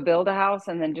supposed to go build a house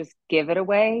and then just give it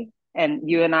away? And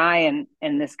you and I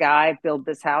and this guy build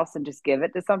this house and just give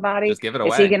it to somebody? Just give it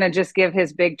Is he away. going to just give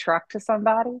his big truck to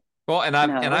somebody? Well, and I've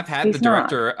No, had the he's not.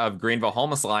 director of Greenville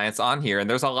Homeless Alliance on here, and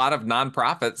there's a lot of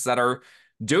nonprofits that are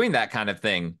doing that kind of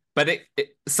thing. But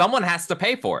someone has to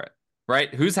pay for it,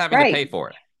 right? Who's having to pay Right. for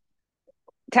it?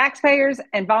 Taxpayers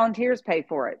and volunteers pay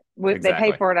for it. They pay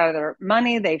Exactly. for it out of their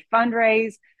money. They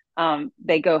fundraise.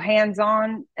 They go hands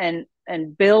on and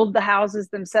build the houses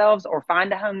themselves, or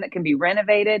find a home that can be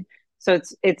renovated. So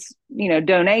it's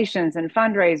donations and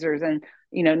fundraisers and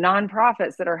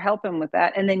nonprofits that are helping with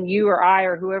that. And then you or I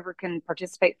or whoever can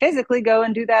participate physically go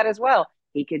and do that as well.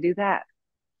 He could do that.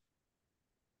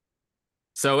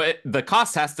 So the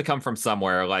cost has to come from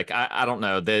somewhere. Like I don't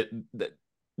know that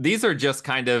these are just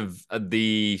kind of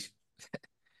I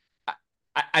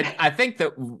think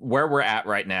that where we're at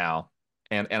right now,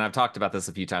 and I've talked about this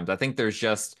a few times. I think there's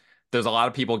a lot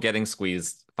of people getting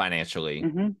squeezed financially,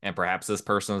 Mm-hmm. and perhaps this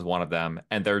person is one of them,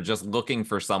 and they're just looking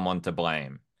for someone to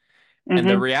blame. And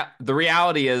Mm-hmm. the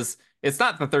reality is, it's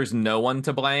not that there's no one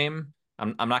to blame.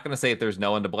 I'm not going to say that there's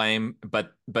no one to blame,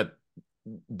 but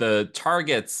the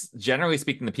targets, generally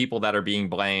speaking, the people that are being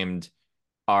blamed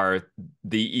are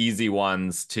the easy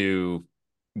ones to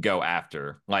go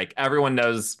after. Like everyone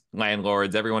knows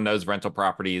landlords, everyone knows rental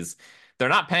properties. They're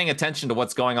not paying attention to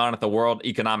what's going on at the World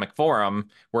Economic Forum,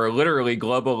 where literally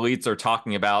global elites are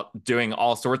talking about doing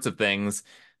all sorts of things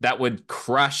that would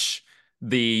crush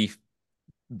the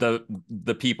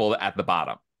the people at the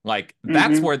bottom. Like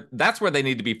Mm-hmm. that's where they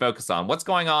need to be focused on. What's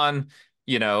going on,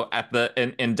 at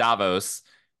in Davos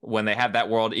when they have that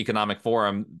World Economic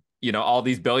Forum, all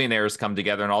these billionaires come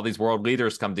together and all these world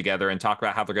leaders come together and talk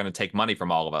about how they're going to take money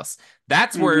from all of us.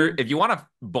 That's where, Mm-hmm. if you want to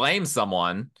blame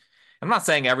someone, I'm not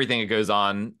saying everything that goes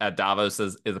on at Davos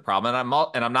is a problem,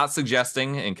 and I'm not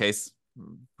suggesting, in case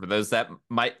for those that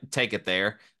might take it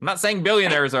there, I'm not saying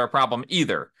billionaires are a problem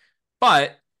either.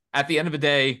 But at the end of the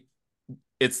day,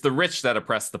 it's the rich that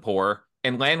oppress the poor,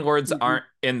 and landlords Mm-hmm. aren't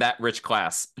in that rich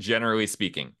class, generally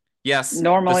speaking. Yes,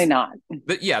 Normally not.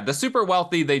 the super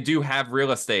wealthy, they do have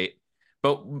real estate,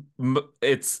 but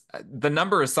it's the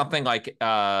number is something like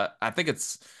I think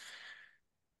it's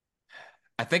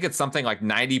something like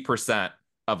 90%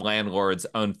 of landlords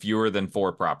own fewer than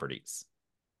four properties.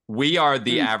 We are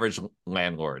the average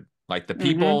landlord. Like the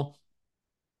Mm-hmm.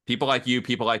 people like you,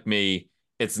 people like me.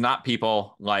 It's not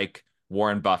people like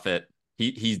Warren Buffett.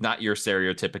 He's not your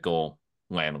stereotypical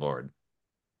landlord.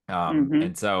 Mm-hmm.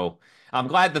 And so I'm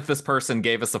glad that this person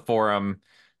gave us a forum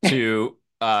to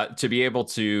be able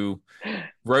to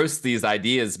roast these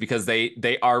ideas, because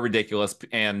they are ridiculous,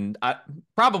 and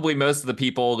probably most of the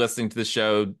people listening to the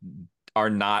show are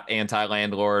not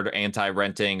anti-landlord or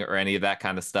anti-renting or any of that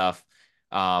kind of stuff.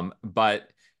 But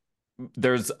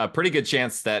there's a pretty good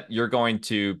chance that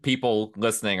people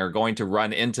listening are going to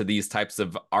run into these types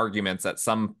of arguments at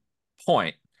some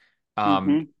point. Um,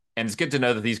 Mm-hmm. and it's good to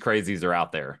know that these crazies are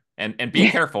out there. And be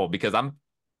careful, because I'm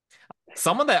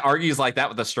someone that argues like that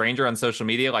with a stranger on social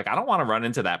media. Like, I don't want to run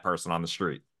into that person on the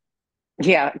street.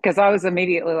 Yeah, because I was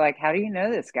immediately like, "How do you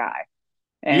know this guy?"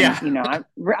 And Yeah.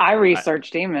 I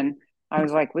researched him, and I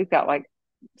was like, "We've got like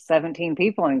 17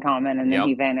 people in common," and then he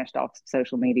Yep. vanished off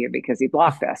social media because he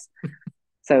blocked us.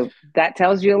 So that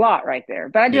tells you a lot right there.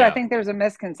 But I Yeah. think there's a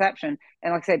misconception,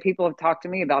 and like I said, people have talked to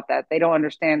me about that. They don't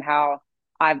understand how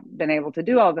I've been able to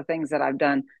do all the things that I've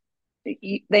done.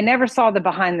 They never saw the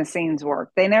behind the scenes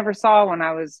work. They never saw when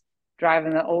I was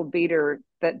driving the old beater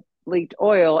that leaked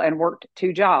oil and worked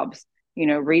two jobs,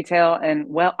 retail and,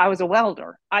 well, I was a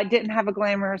welder. I didn't have a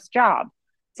glamorous job.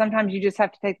 Sometimes you just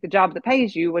have to take the job that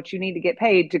pays you what you need to get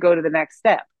paid to go to the next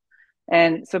step.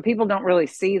 And so people don't really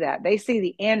see that. They see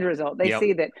the end result. They Yep.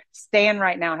 see that Stan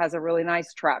right now has a really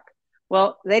nice truck.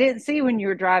 Well, they didn't see when you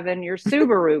were driving your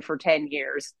Subaru for 10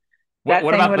 years. That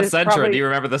What thing about would the have Sentra? Do you probably,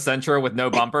 remember the Sentra with no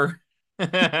bumper?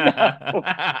 No,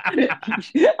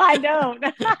 I don't.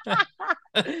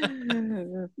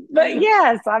 But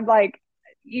yes, I'm like,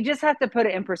 you just have to put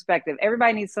it in perspective.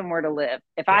 Everybody needs somewhere to live.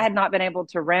 If I Yeah. had not been able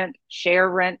to share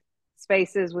rent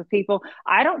spaces with people,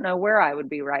 I don't know where I would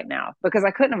be right now because I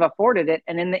couldn't have afforded it.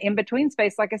 And in the in between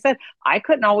space, like I said, I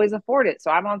couldn't always afford it. So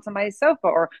I'm on somebody's sofa,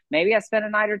 or maybe I spent a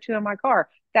night or two in my car.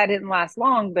 That didn't last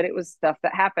long, but it was stuff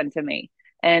that happened to me.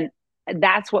 And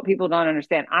that's what people don't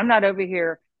understand. I'm not over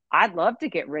here. I'd love to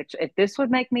get rich. If this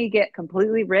would make me get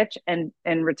completely rich and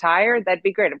retire, that'd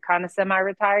be great. I'm kind of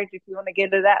semi-retired if you want to get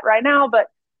into that right now, but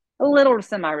a little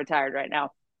semi-retired right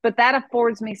now. But that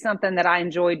affords me something that I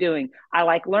enjoy doing. I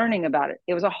like learning about it.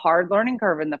 It was a hard learning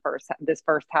curve in this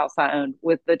first house I owned,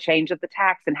 with the change of the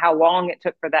tax and how long it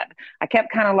took for that. I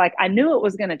kept kind of like, I knew it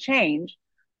was going to change,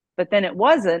 but then it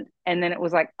wasn't, and then it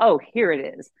was like, oh, here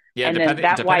it is. Yeah, And then depending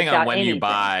that depending wiped on out when you anything.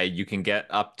 buy, you can get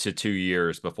up to 2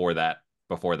 years before that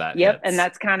Yep. And hits.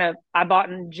 that's kind of, I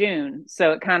bought in June.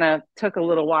 So it kind of took a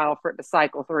little while for it to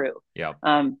cycle through. Yep.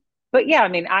 Um, but yeah, I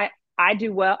mean, I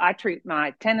do well. I treat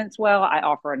my tenants well. I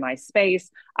offer a nice space.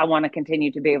 I want to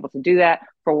continue to be able to do that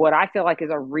for what I feel like is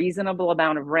a reasonable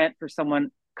amount of rent for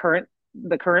someone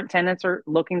the current tenants are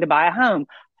looking to buy a home,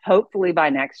 hopefully by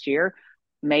next year.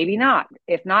 Maybe not.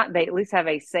 If not, they at least have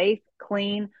a safe,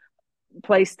 clean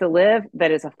place to live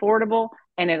that is affordable,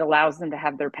 and it allows them to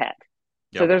have their pet.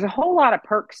 So Yep. there's a whole lot of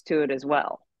perks to it as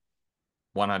well.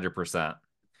 100%.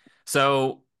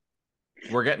 So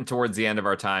we're getting towards the end of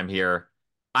our time here.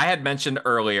 I had mentioned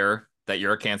earlier that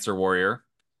you're a cancer warrior.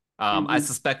 I Mm-hmm.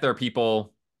 suspect there are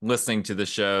people listening to the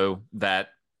show that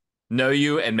know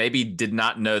you and maybe did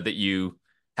not know that you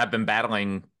have been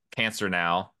battling cancer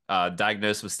now,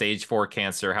 diagnosed with stage 4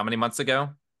 cancer. How many months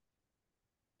ago?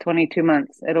 22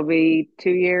 months. It'll be 2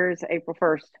 years, April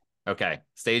 1st. Okay,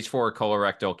 stage 4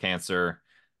 colorectal cancer.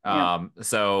 Yeah.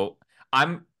 So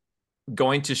I'm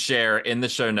going to share in the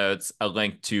show notes a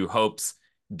link to Hope's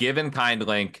Give in Kind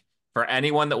link for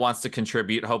anyone that wants to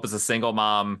contribute. Hope is a single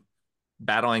mom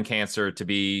battling cancer to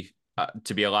be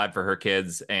alive for her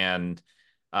kids, and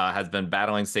has been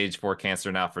battling stage 4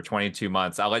 cancer now for 22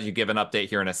 months. I'll let you give an update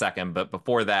here in a second, but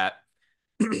before that,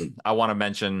 I want to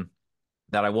mention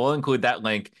that I will include that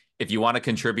link if you want to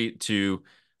contribute to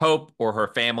Hope or her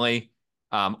family,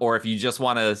 or if you just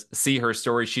want to see her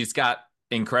story. She's got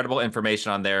incredible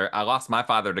information on there. I lost my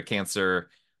father to cancer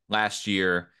last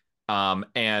year,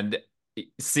 and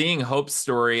seeing Hope's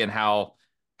story and how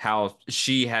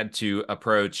she had to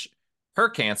approach her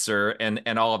cancer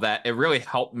and all of that, it really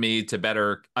helped me to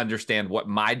better understand what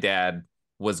my dad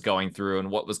was going through and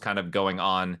what was kind of going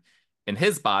on in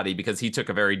his body, because he took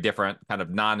a very different kind of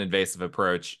non-invasive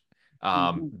approach,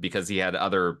 Mm-hmm. because he had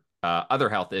other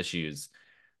health issues.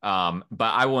 But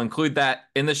I will include that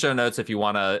in the show notes if you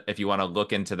want to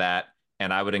look into that.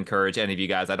 And I would encourage any of you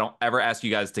guys. I don't ever ask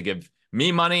you guys to give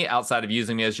me money outside of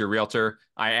using me as your realtor.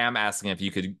 I am asking if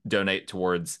you could donate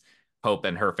towards Hope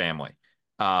and her family.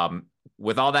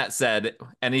 With all that said,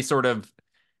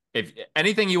 if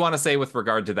anything you want to say with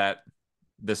regard to that,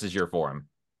 this is your forum.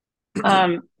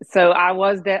 So I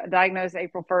was diagnosed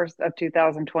April 1st of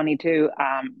 2022.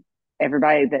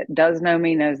 Everybody that does know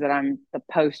me knows that I'm the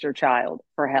poster child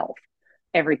for health.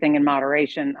 Everything in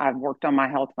moderation. I've worked on my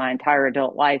health my entire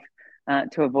adult life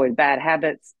to avoid bad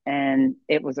habits. And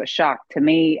it was a shock to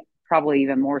me, probably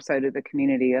even more so to the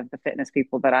community of the fitness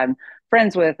people that I'm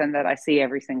friends with and that I see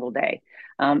every single day.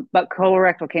 But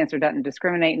colorectal cancer doesn't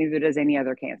discriminate, neither does any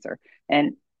other cancer.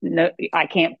 And no, I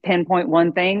can't pinpoint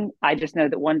one thing. I just know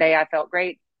that one day I felt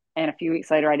great, and a few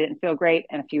weeks later I didn't feel great,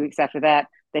 and a few weeks after that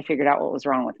they figured out what was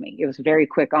wrong with me. It was very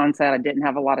quick onset. I didn't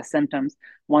have a lot of symptoms.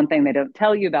 One thing they don't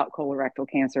tell you about colorectal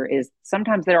cancer is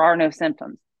sometimes there are no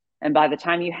symptoms, and by the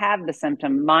time you have the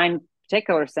symptom, my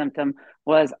particular symptom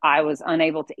was I was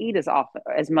unable to eat as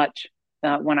much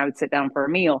when I would sit down for a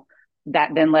meal.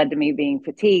 That then led to me being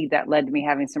fatigued. That led to me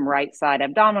having some right side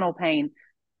abdominal pain,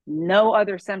 no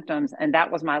other symptoms, and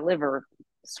that was my liver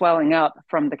swelling up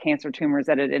from the cancer tumors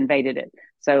that had invaded it.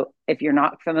 So if you're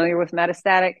not familiar with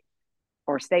metastatic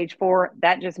or stage 4,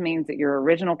 that just means that your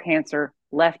original cancer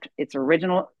left its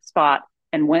original spot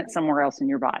and went somewhere else in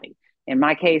your body. In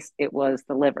my case, it was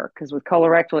the liver, because with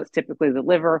colorectal, it's typically the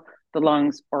liver, the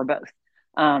lungs, or both.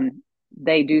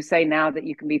 They do say now that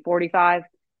you can be 45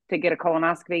 to get a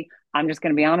colonoscopy. I'm just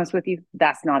going to be honest with you,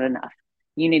 that's not enough.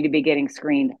 You need to be getting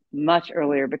screened much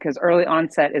earlier, because early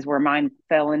onset is where mine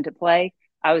fell into play.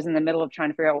 I was in the middle of trying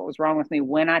to figure out what was wrong with me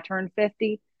when I turned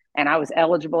 50, and I was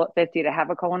eligible at 50 to have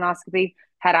a colonoscopy.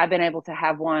 Had I been able to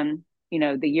have one,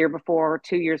 the year before,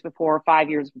 2 years before, 5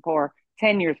 years before,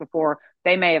 10 years before,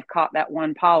 they may have caught that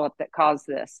one polyp that caused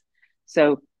this.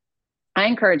 So I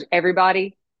encourage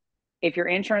everybody, if your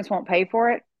insurance won't pay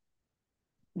for it,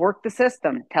 work the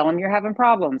system. Tell them you're having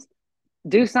problems.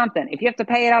 Do something. If you have to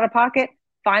pay it out of pocket,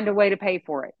 find a way to pay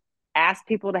for it. Ask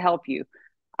people to help you.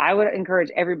 I would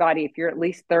encourage everybody, if you're at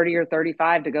least 30 or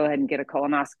 35, to go ahead and get a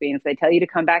colonoscopy. And if they tell you to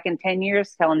come back in 10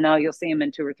 years, tell them no, you'll see them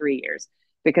in 2 or 3 years.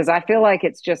 Because I feel like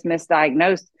it's just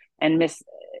misdiagnosed and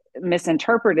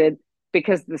misinterpreted,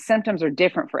 because the symptoms are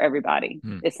different for everybody.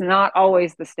 It's not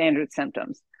always the standard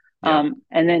symptoms. Yep.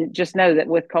 And then just know that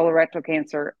with colorectal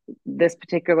cancer, this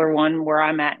particular one where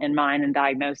I'm at in mine and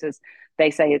diagnosis, they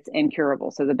say it's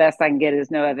incurable. So the best I can get is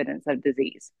no evidence of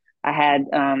disease. I had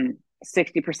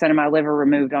 60% of my liver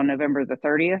removed on November the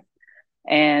 30th.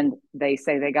 And they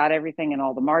say they got everything in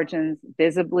all the margins,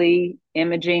 visibly,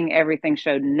 imaging, everything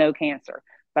showed no cancer.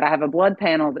 But I have a blood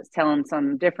panel that's telling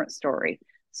some different story.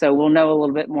 So we'll know a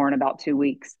little bit more in about 2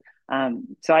 weeks.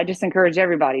 So I just encourage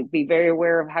everybody, be very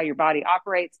aware of how your body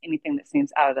operates. Anything that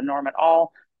seems out of the norm at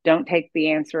all, don't take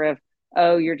the answer of,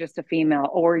 oh, you're just a female,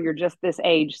 or you're just this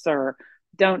age, sir.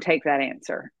 Don't take that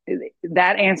answer.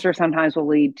 That answer sometimes will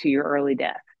lead to your early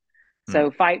death. So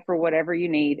fight for whatever you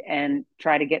need and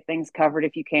try to get things covered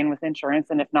if you can with insurance.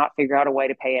 And if not, figure out a way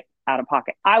to pay it out of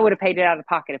pocket. I would have paid it out of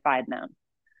pocket if I had known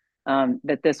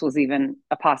that this was even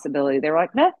a possibility. They were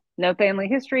like, no family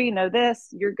history, no this,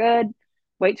 you're good.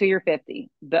 Wait till you're 50.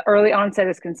 The early onset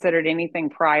is considered anything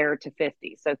prior to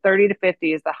 50. So 30 to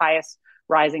 50 is the highest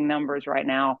rising numbers right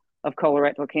now of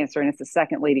colorectal cancer, and it's the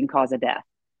second leading cause of death.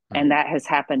 And that has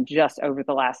happened just over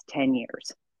the last 10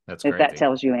 years. That's crazy. If that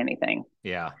tells you anything.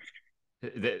 Yeah.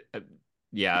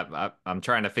 I'm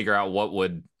trying to figure out what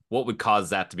would cause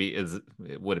that to be.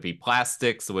 Would it be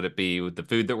plastics? Would it be the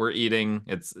food that we're eating?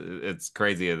 It's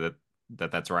crazy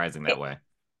that's rising that way.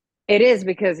 It is,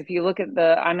 because if you look at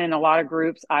I'm in a lot of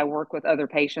groups. I work with other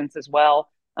patients as well.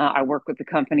 I work with the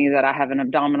company that I have an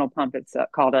abdominal pump. It's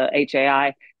called a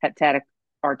HAI, hepatic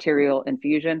arterial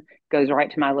infusion. Goes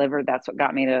right to my liver. That's what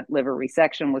got me to liver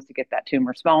resection, was to get that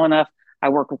tumor small enough. I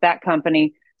work with that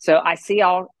company. So I see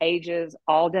all ages,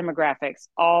 all demographics,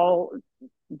 all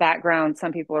backgrounds.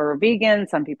 Some people are vegan,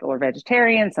 some people are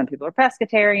vegetarian, some people are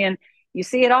pescatarian. You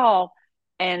see it all,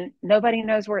 and nobody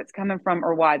knows where it's coming from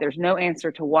or why. There's no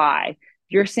answer to why.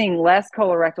 You're seeing less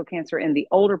colorectal cancer in the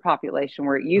older population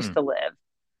where it used to live,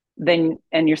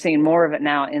 and you're seeing more of it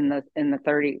now in the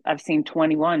 30. I've seen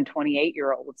 21,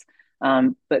 28-year-olds.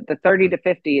 But the 30 to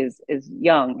 50 is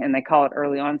young, and they call it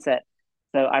early onset.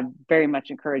 So I very much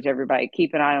encourage everybody,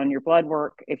 keep an eye on your blood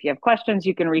work. If you have questions,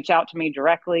 you can reach out to me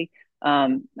directly.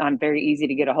 I'm very easy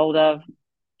to get a hold of.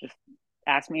 Just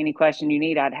ask me any question you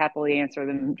need. I'd happily answer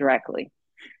them directly.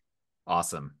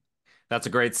 Awesome. That's a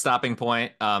great stopping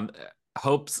point.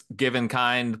 Hope's Given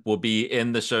Kind will be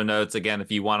in the show notes. Again,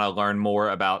 if you want to learn more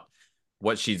about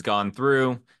what she's gone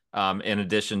through, in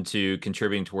addition to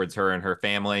contributing towards her and her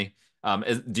family.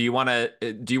 Do you want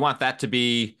that to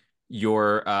be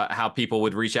your how people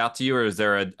would reach out to you, or is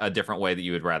there a different way that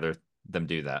you would rather them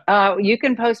do that? You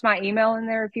can post my email in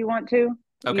there if you want to.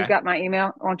 Okay. You've got my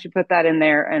email. Why don't you put that in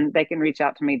there, and they can reach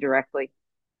out to me directly.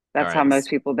 That's how most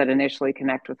people that initially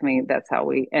connect with me,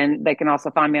 and they can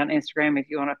also find me on Instagram if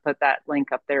you want to put that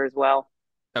link up there as well.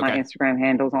 Okay. My Instagram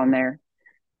handle's on there.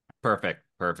 Perfect.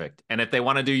 And if they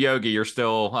want to do yoga, you're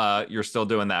still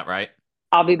doing that, right?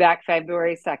 I'll be back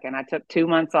February 2nd. I took 2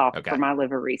 months off for my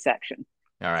liver resection.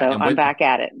 All right. So I'm back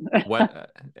at it.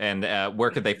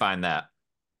 Where could they find that?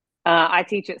 I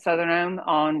teach at Southern Home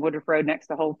on Woodruff Road next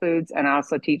to Whole Foods, and I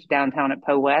also teach downtown at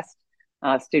Poe West,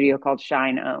 a studio called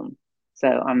Shine Ohm. So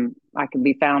I can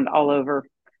be found all over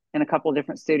in a couple of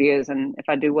different studios, and if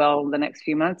I do well the next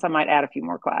few months, I might add a few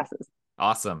more classes.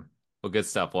 Awesome. Well, good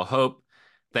stuff. Well, Hope,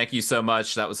 thank you so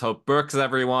much. That was Hope Brooks,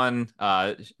 everyone.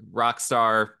 Rock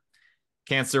star,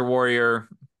 cancer warrior,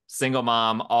 single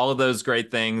mom, all of those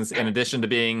great things, in addition to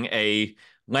being a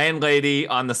landlady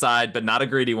on the side, but not a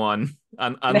greedy one.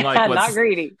 Unlike not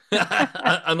greedy.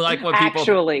 Unlike what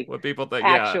people think.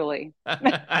 Actually,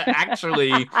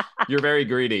 actually, you're very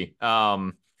greedy.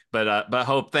 But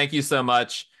Hope, thank you so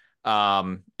much.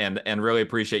 And really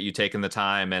appreciate you taking the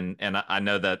time. And I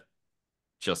know that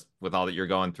just with all that you're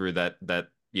going through, that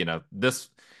this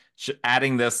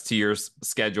adding this to your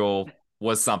schedule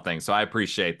was something. So I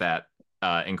appreciate that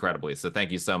incredibly. So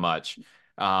thank you so much.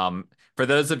 For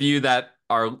those of you that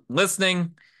are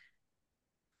listening,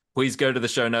 please go to the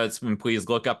show notes and please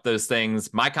look up those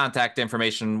things. My contact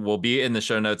information will be in the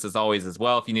show notes as always as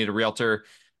well. If you need a realtor,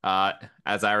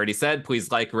 as I already said,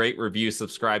 please like, rate, review,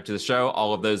 subscribe to the show,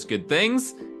 all of those good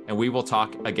things. And we will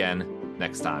talk again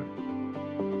next time.